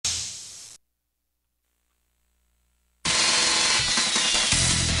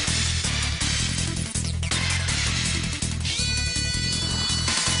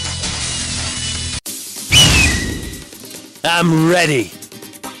I'm ready.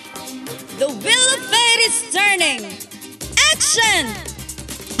 The wheel of fate is turning. Action!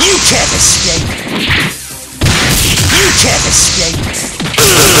 You can't escape. You can't escape.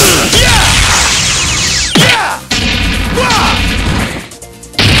 Yeah! Yeah! Wah!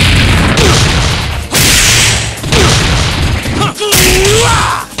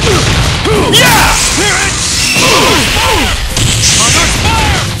 Yeah! Spirit! Under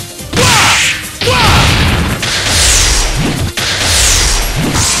fire! Wah! Wah!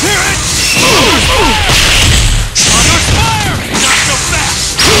 Spirit! Under fire! Not so fast!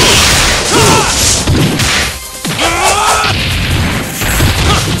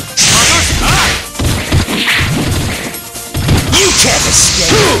 You can't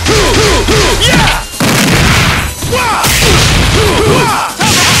escape! Yeah! Wah! Wah!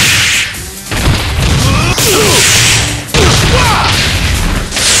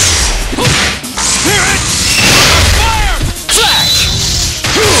 Spirit! Under fire! Flash!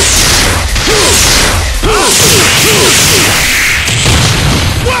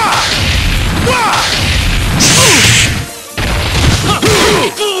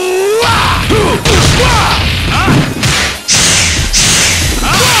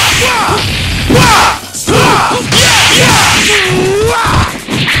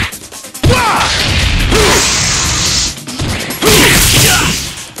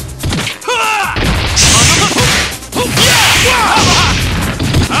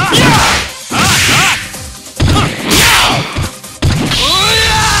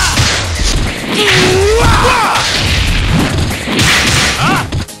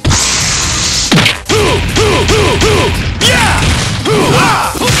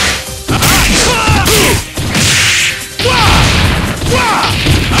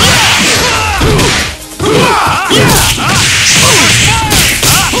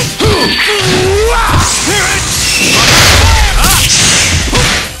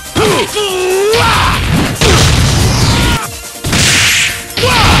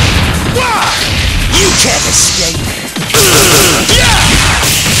 Wah! Wah! You can't escape. Yeah!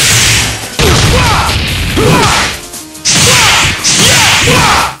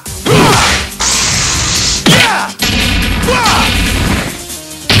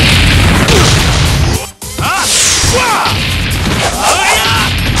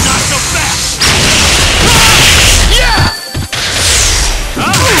 Not so fast! Yeah!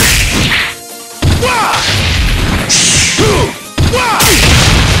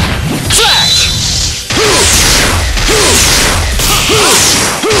 Flash!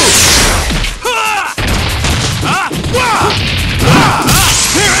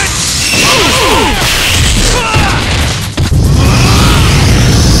 Spirit!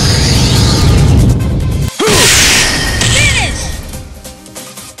 Finish!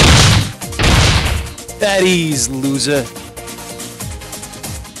 At ease, loser.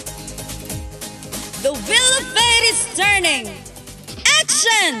 The wheel of fate is turning.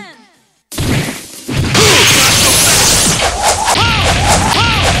 Action!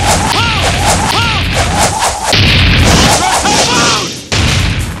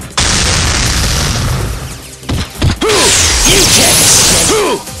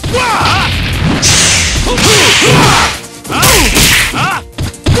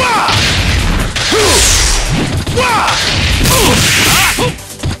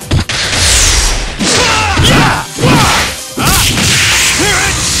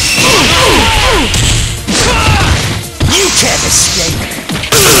 You can't escape.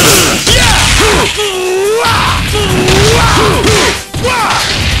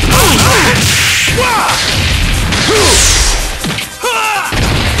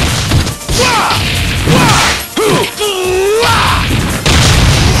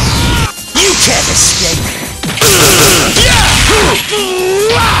 You can't escape. You can't escape.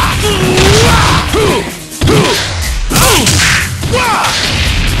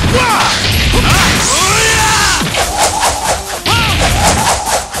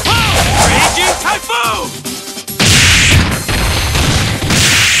 Raging Typhoon!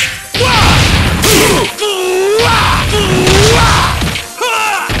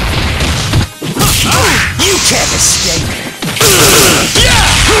 You can't escape.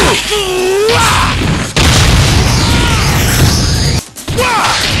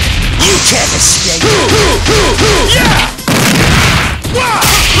 You can't escape.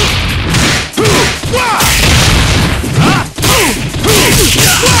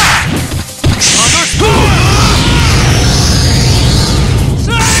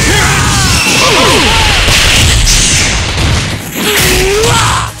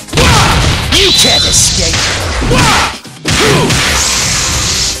 You can't escape.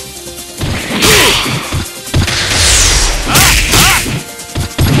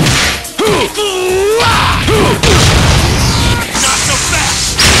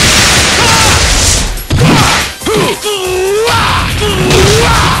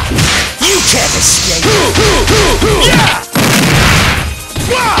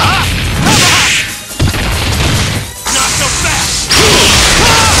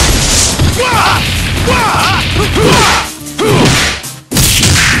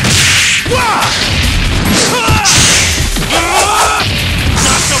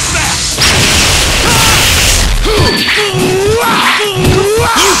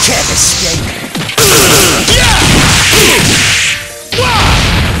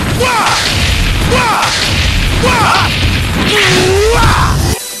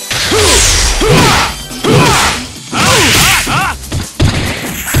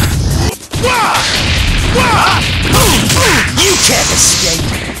 can't escape.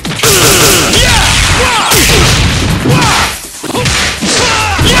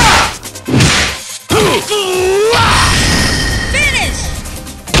 Finish!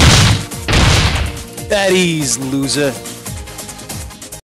 At ease, loser.